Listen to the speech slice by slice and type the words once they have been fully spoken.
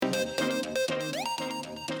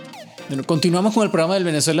Bueno, continuamos con el programa del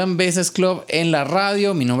Venezuelan Business Club en la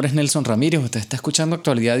radio. Mi nombre es Nelson Ramírez. Usted está escuchando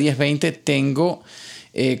Actualidad 1020. Tengo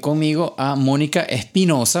conmigo a Mónica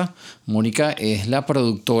Espinosa. Mónica es la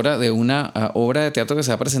productora de una obra de teatro que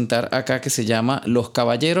se va a presentar acá que se llama Los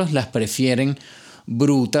caballeros las prefieren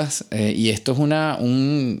brutas. Y esto es una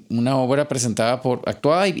obra presentada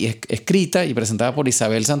actuada y escrita y presentada por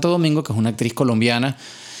Isabel Santo Domingo, que es una actriz colombiana.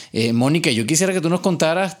 Mónica, yo quisiera que tú nos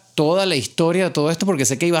contaras toda la historia de todo esto, porque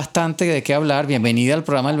sé que hay bastante de qué hablar. Bienvenida al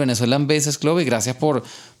programa del Venezuelan Business Club y gracias por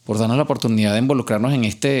darnos la oportunidad de involucrarnos en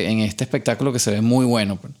este espectáculo que se ve muy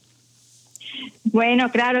bueno.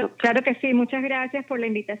 Bueno, claro que sí. Muchas gracias por la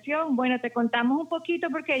invitación. Bueno, te contamos un poquito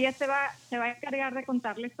porque ella se va a encargar de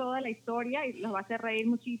contarles toda la historia y los va a hacer reír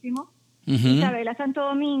muchísimo. Uh-huh. Isabela Santo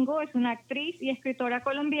Domingo es una actriz y escritora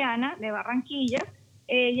colombiana de Barranquilla.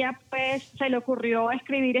 Ella pues se le ocurrió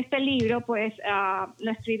escribir este libro, pues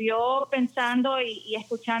lo escribió pensando y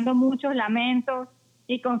escuchando muchos lamentos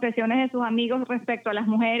y confesiones de sus amigos respecto a las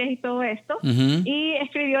mujeres y todo esto. Uh-huh. Y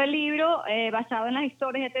escribió el libro basado en las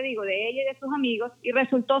historias, ya te digo, de ella y de sus amigos, y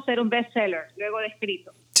resultó ser un bestseller luego de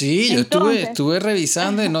escrito. Sí, yo estuve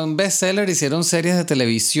revisando, en un bestseller, hicieron series de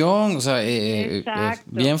televisión, o sea,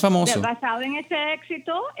 bien famoso. Basado en ese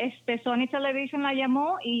éxito, Sony Television la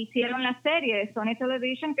llamó y hicieron la serie de Sony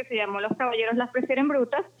Television que se llamó Los caballeros las prefieren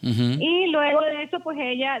brutas. Uh-huh. Y luego de eso, pues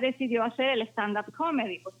ella decidió hacer el stand-up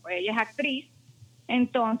comedy, pues ella es actriz.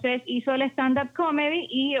 Entonces hizo el stand-up comedy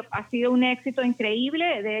y ha sido un éxito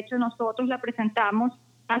increíble. De hecho, nosotros la presentamos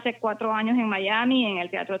hace 4 años en Miami, en el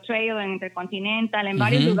Teatro Trail, en Intercontinental, en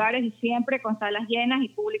varios lugares, y siempre con salas llenas y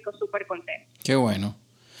público súper contento. Qué bueno.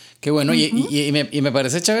 Qué bueno, uh-huh. y me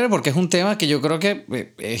parece chévere porque es un tema que yo creo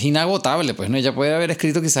que es inagotable. Pues no, ella puede haber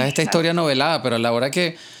escrito quizás esta historia novelada, pero a la hora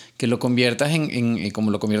que lo conviertas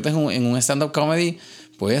como lo conviertes en un stand-up comedy,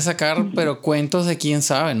 puedes sacar, uh-huh, pero cuentos de quién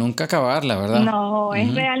sabe, nunca acabar, la verdad. No, uh-huh,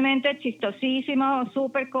 es realmente chistosísimo,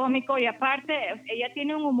 súper cómico, y aparte ella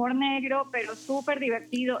tiene un humor negro, pero súper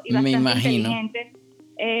divertido y bastante inteligente.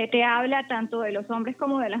 Te habla tanto de los hombres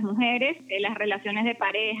como de las mujeres, las relaciones de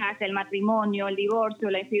parejas, el matrimonio, el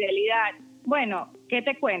divorcio, la infidelidad. Bueno, ¿qué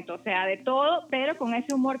te cuento? O sea, de todo, pero con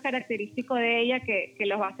ese humor característico de ella que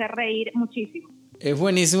los va a hacer reír muchísimo. Es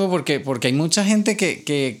buenísimo porque hay mucha gente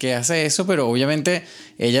que hace eso, pero obviamente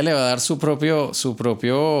ella le va a dar su propio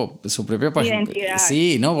identidad.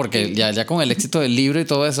 Sí, ¿no? Porque ya con el éxito del libro y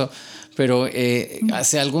todo eso. Pero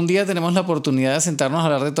si algún día tenemos la oportunidad de sentarnos a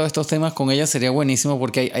hablar de todos estos temas con ella, sería buenísimo,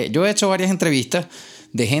 porque yo he hecho varias entrevistas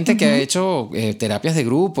de gente, uh-huh, que ha hecho terapias de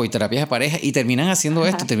grupo y terapias de pareja y terminan haciendo, uh-huh,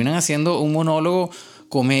 esto, terminan haciendo un monólogo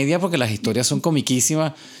comedia porque las historias son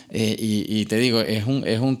comiquísimas, y te digo, es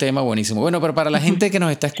un tema buenísimo. Bueno, pero para la gente que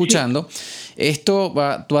nos está escuchando, esto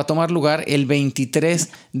va a tomar lugar el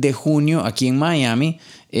 23 de junio aquí en Miami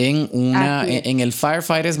en el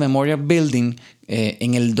Firefighters Memorial Building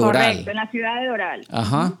en el Doral. Correcto, en la ciudad de Doral.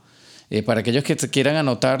 Ajá. Para aquellos que quieran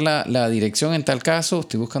anotar la dirección, en tal caso,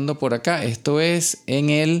 estoy buscando por acá. Esto es en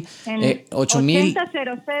el 8000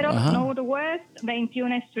 Northwest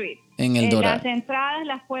 21 Street. En el Doral. Las entradas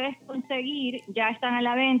las puedes conseguir, ya están a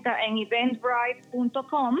la venta en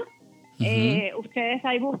eventbrite.com. Uh-huh. Ustedes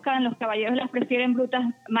ahí buscan Los caballeros las prefieren brutas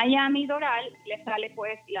Miami Doral, les sale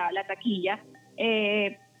pues la taquilla.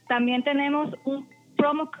 También tenemos un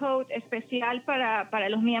promo code especial para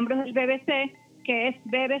los miembros del BBC, que es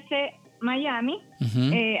BBC Miami.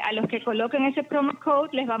 Uh-huh. A los que coloquen ese promo code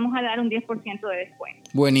les vamos a dar un 10% de descuento.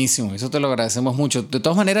 Buenísimo, eso te lo agradecemos mucho. De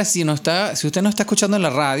todas maneras, si usted no está escuchando en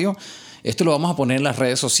la radio, esto lo vamos a poner en las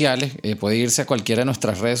redes sociales. Puede irse a cualquiera de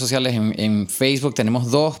nuestras redes sociales. En Facebook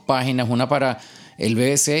tenemos 2 páginas, una para el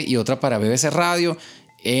BBC y otra para BBC Radio.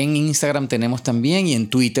 En Instagram tenemos también, y en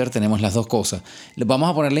Twitter tenemos las 2 cosas. Les vamos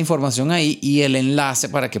a poner la información ahí y el enlace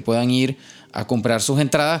para que puedan ir a comprar sus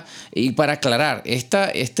entradas. Y para aclarar,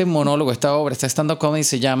 este monólogo, esta obra, esta stand-up comedy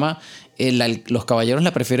se llama Los caballeros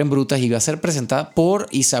la prefieren brutas y va a ser presentada por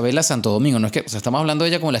Isabela Santo Domingo. No es que, o sea, estamos hablando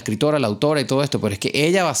de ella como la escritora, la autora y todo esto, pero es que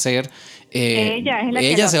ella va a ser...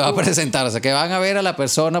 ella se va a presentar, o sea, que van a ver a la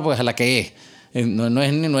persona pues a la que es. No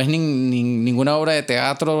es ninguna obra de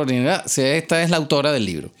teatro ni nada. Esta es la autora del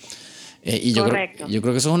libro. Y yo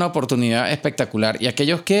creo que eso es una oportunidad espectacular. Y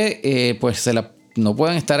aquellos que no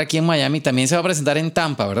puedan estar aquí en Miami, también se va a presentar en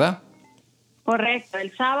Tampa, ¿verdad? Correcto,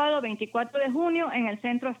 el sábado 24 de junio en el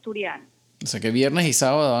Centro Asturiano. O sea que viernes y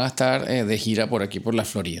sábado van a estar de gira por aquí, por la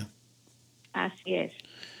Florida. Así es.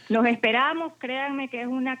 Los esperamos, créanme que es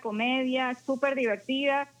una comedia súper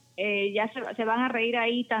divertida. Ya se van a reír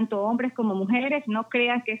ahí tanto hombres como mujeres. No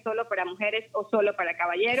crean que es solo para mujeres o solo para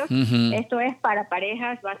caballeros. Uh-huh. Esto es para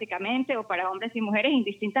parejas básicamente, o para hombres y mujeres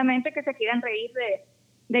indistintamente, que se quieran reír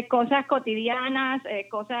de cosas cotidianas,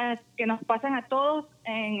 cosas que nos pasan a todos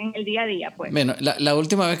en el día a día, pues. Bueno, la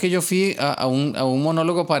última vez que yo fui a un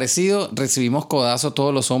monólogo parecido, recibimos codazo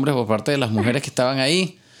todos los hombres por parte de las mujeres que estaban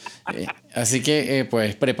ahí. Así que,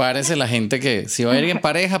 pues, prepárese la gente que, si va a ir en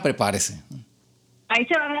pareja, prepárese. Ahí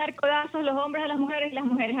se van a dar codazos los hombres a las mujeres y las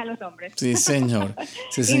mujeres a los hombres. Sí, señor.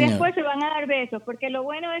 Sí, y señor. después se van a dar besos, porque lo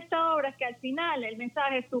bueno de esta obra es que al final el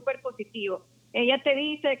mensaje es súper positivo. Ella te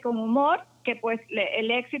dice con humor que pues el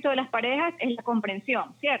éxito de las parejas es la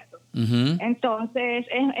comprensión, ¿cierto? Uh-huh. Entonces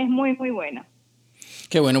es muy, muy buena.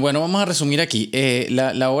 Qué bueno, vamos a resumir aquí.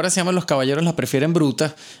 La obra se llama Los caballeros las prefieren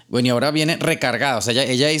brutas. Bueno, y ahora viene recargada. O sea,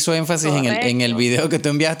 ella hizo énfasis en el video que tú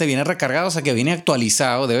enviaste. Viene recargado, o sea, que viene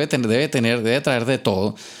actualizado. Debe traer de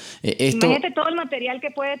todo. Imagínate todo el material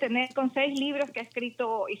que puede tener con 6 libros que ha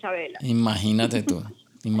escrito Isabela. Imagínate tú.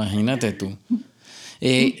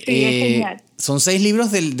 Sí, es genial. ¿Son 6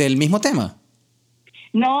 libros del mismo tema?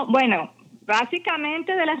 No, bueno,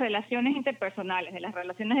 básicamente de las relaciones interpersonales, de las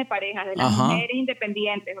relaciones de parejas, de las mujeres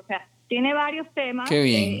independientes. O sea, tiene varios temas. Qué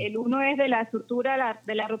bien. El uno es de la ruptura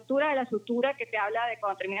de la sutura, que te habla de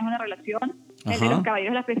cuando terminas una relación. El de los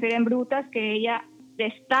caballeros las prefieren brutas, que ella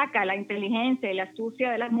destaca la inteligencia y la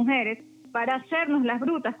astucia de las mujeres para hacernos las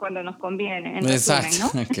brutas cuando nos conviene. Exacto.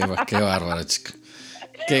 Resumen, ¿no? Qué bárbaro, chica.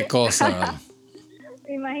 Qué cosa, ¿vale?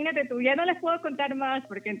 Imagínate tú, ya no les puedo contar más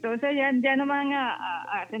porque entonces ya no van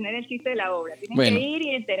a tener el chiste de la obra. Tienen que ir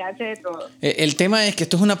y enterarse de todo. El tema es que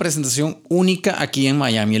esto es una presentación única aquí en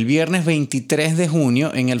Miami. El viernes 23 de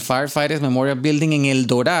junio en el Firefighters Memorial Building en El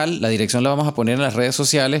Doral. La dirección la vamos a poner en las redes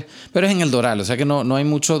sociales, pero es en El Doral, o sea que no hay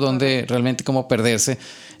mucho donde realmente como perderse.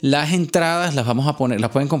 Las entradas las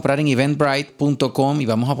pueden comprar en eventbrite.com y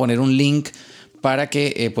vamos a poner un link para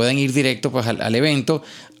que puedan ir directo pues, al evento.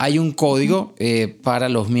 Hay un código para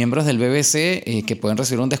los miembros del BBC que pueden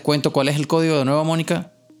recibir un descuento. ¿Cuál es el código de nuevo,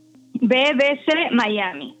 Mónica? BBC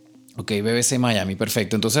Miami. Ok, BBC Miami,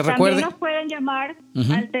 perfecto. Entonces recuerden. También nos pueden llamar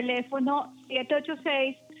al teléfono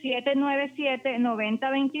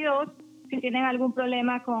 786-797-9022 si tienen algún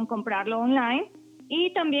problema con comprarlo online.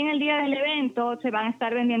 Y también el día del evento se van a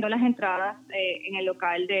estar vendiendo las entradas en el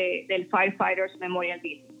local del Firefighters Memorial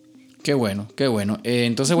Building. Qué bueno.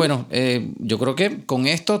 Entonces, bueno, yo creo que con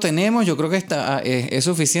esto yo creo que es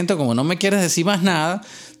suficiente. Como no me quieres decir más nada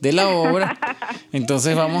de la obra,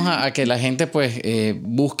 entonces vamos a que la gente pues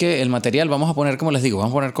busque el material. Vamos a poner, como les digo,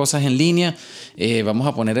 vamos a poner cosas en línea, vamos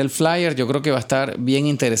a poner el flyer. Yo creo que va a estar bien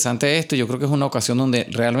interesante esto. Yo creo que es una ocasión donde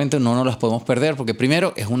realmente no nos las podemos perder, porque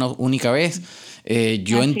primero es una única vez.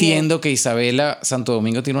 Yo entiendo que Isabela Santo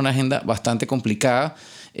Domingo tiene una agenda bastante complicada.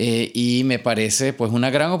 Y me parece pues una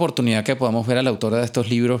gran oportunidad que podamos ver a la autora de estos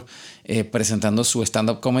libros presentando su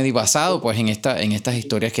stand-up comedy basado pues en estas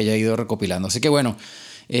historias que ella ha ido recopilando. Así que bueno,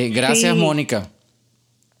 gracias Mónica.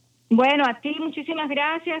 Bueno, a ti muchísimas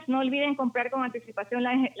gracias. No olviden comprar con anticipación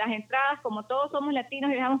las entradas. Como todos somos latinos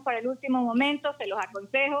y dejamos para el último momento, se los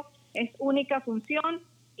aconsejo. Es única función.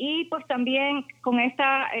 Y pues también con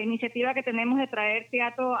esta iniciativa que tenemos de traer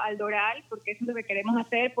teatro al Doral, porque eso es lo que queremos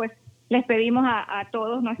hacer, pues les pedimos a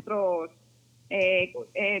todos nuestros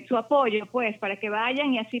su apoyo, pues, para que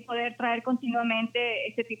vayan y así poder traer continuamente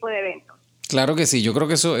este tipo de eventos. Claro que sí, yo creo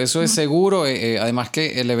que eso es seguro. Además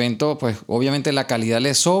que el evento, pues, obviamente la calidad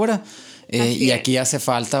le sobra y aquí hace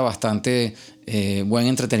falta bastante buen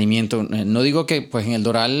entretenimiento. No digo que, pues, en el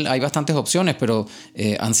Doral hay bastantes opciones, pero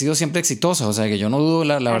han sido siempre exitosas. O sea, que yo no dudo,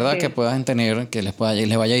 la verdad, que puedan tener, que les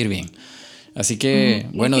vaya a ir bien. Así que,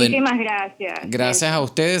 bueno, muchísimas gracias. Gracias a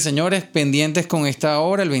ustedes, señores, pendientes con esta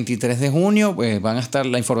obra el 23 de junio. Pues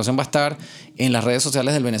la información va a estar en las redes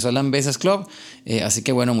sociales del Venezuelan Business Club. Así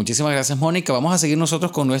que, bueno, muchísimas gracias, Mónica. Vamos a seguir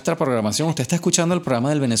nosotros con nuestra programación. Usted está escuchando el programa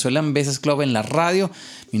del Venezuelan Business Club en la radio.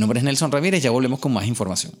 Mi nombre es Nelson Ramírez. Ya volvemos con más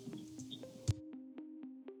información.